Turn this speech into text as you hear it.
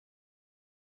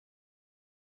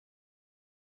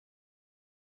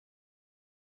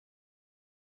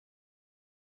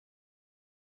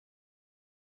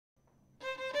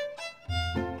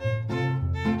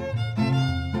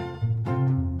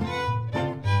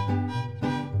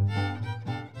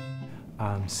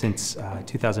Since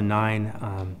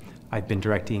 2009, I've been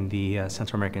directing the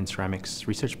Central American Ceramics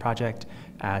Research Project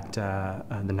at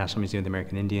the National Museum of the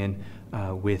American Indian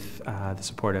with the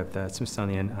support of the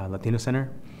Smithsonian Latino Center.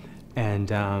 And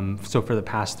so for the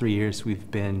past 3 years,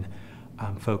 we've been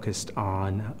focused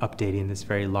on updating this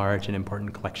very large and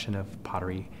important collection of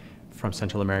pottery from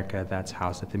Central America that's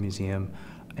housed at the museum.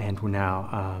 And we're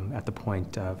now at the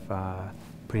point of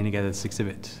putting together this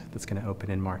exhibit that's going to open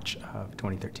in March of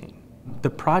 2013.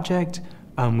 The project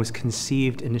was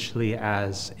conceived initially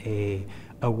as a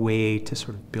way to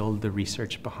sort of build the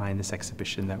research behind this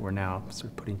exhibition that we're now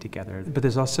sort of putting together. But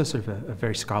there's also sort of a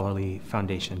very scholarly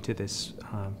foundation to this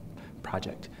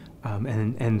project,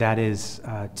 and that is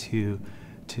to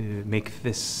make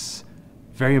this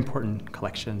very important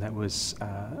collection that was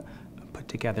put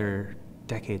together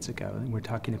decades ago. And we're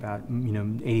talking about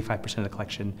 85% of the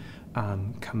collection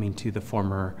coming to the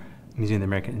former Museum of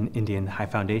the American Indian High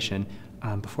Foundation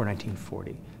before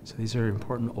 1940. So these are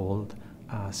important old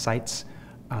sites.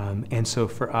 And so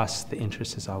for us, the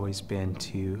interest has always been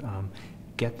to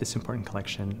get this important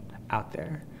collection out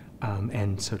there.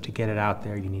 And so to get it out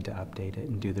there, you need to update it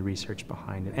and do the research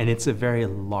behind it. And it's a very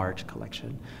large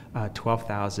collection,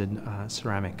 12,000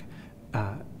 ceramic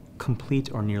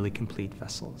complete or nearly complete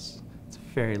vessels. It's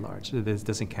very large. This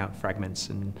doesn't count fragments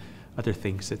and other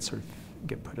things that sort of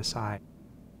get put aside.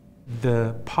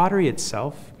 The pottery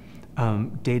itself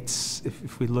dates,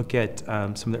 if we look at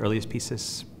some of the earliest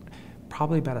pieces,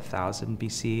 probably about 1000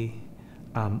 BC,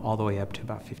 all the way up to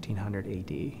about 1500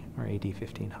 AD, or AD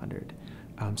 1500.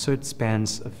 So it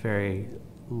spans a very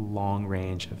long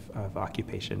range of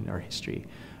occupation or history,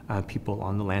 people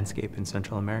on the landscape in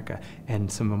Central America.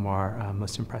 And some of our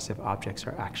most impressive objects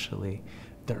are actually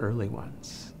the early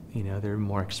ones. They're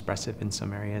more expressive in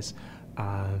some areas.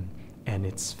 And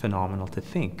it's phenomenal to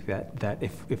think that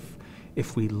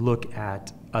if we look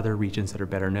at other regions that are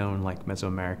better known, like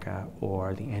Mesoamerica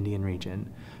or the Andean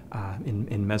region,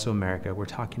 in Mesoamerica, we're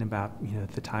talking about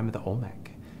the time of the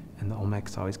Olmec, and the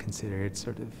Olmec's always considered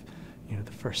sort of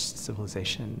the first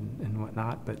civilization and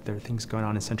whatnot. But there are things going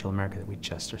on in Central America that we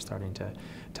just are starting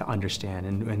to understand,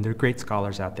 and there are great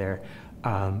scholars out there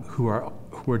who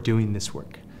are doing this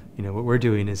work. What we're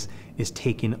doing is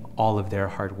taking all of their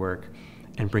hard work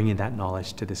and bringing that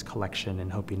knowledge to this collection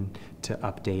and hoping to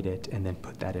update it and then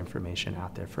put that information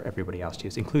out there for everybody else to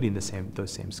use, including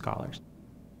those same scholars.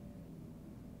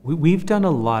 We've done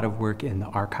a lot of work in the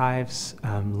archives,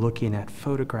 looking at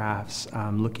photographs,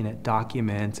 looking at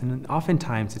documents, and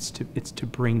oftentimes it's to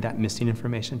bring that missing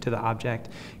information to the object.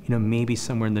 Maybe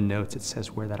somewhere in the notes it says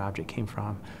where that object came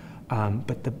from.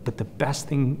 But the best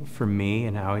thing for me,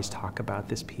 and I always talk about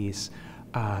this piece,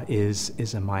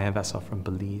 is a Maya vessel from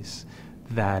Belize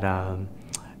that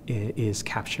is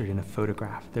captured in a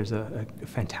photograph. There's a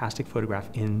fantastic photograph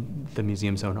in the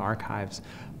museum's own archives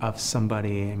of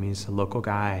somebody, it's a local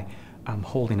guy,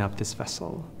 holding up this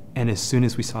vessel. And as soon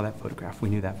as we saw that photograph, we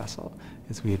knew that vessel,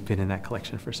 as we had been in that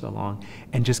collection for so long.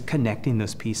 And just connecting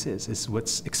those pieces is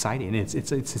what's exciting. It's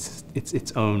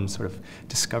its own sort of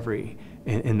discovery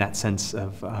in that sense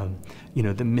of,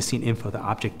 the missing info. The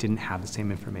object didn't have the same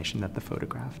information that the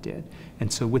photograph did.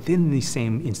 And so within these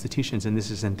same institutions, and this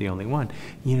isn't the only one,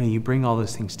 you bring all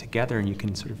those things together and you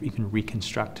can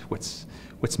reconstruct what's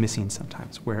missing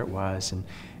sometimes, where it was,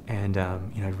 and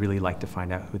I'd really like to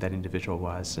find out who that individual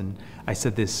was. And I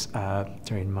said this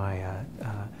during my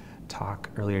talk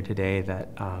earlier today, that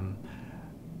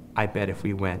I bet if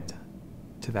we went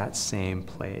to that same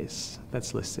place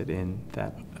that's listed in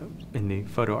the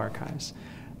photo archives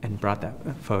and brought that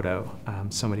photo,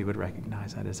 somebody would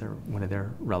recognize that as one of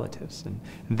their relatives, and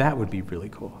that would be really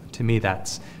cool. To me,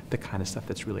 that's the kind of stuff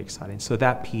that's really exciting. So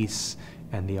that piece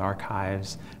and the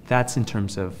archives, that's in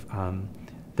terms of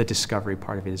the discovery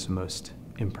part of it is the most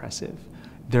impressive.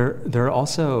 There are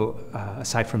also,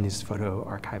 aside from these photo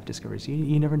archive discoveries,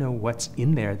 you never know what's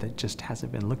in there that just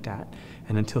hasn't been looked at.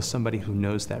 And until somebody who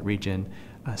knows that region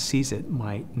sees it, we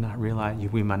might not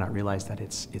realize that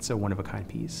it's a one-of-a-kind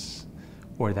piece,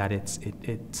 or that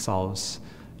it solves,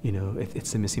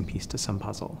 it's the missing piece to some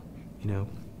puzzle.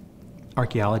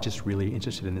 Archaeologists are really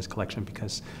interested in this collection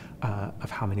because of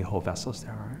how many whole vessels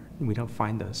there are. We don't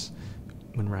find those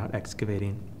when we're out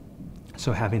excavating.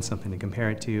 So having something to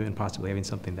compare it to, and possibly having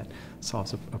something that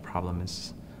solves a problem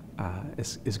is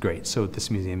great. So this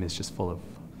museum is just full of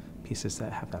pieces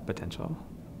that have that potential.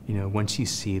 Once you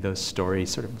see those stories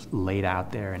sort of laid out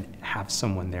there and have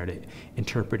someone there to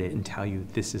interpret it and tell you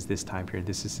this is this time period,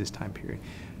 this is this time period,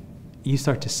 you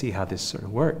start to see how this sort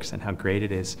of works and how great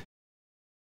it is.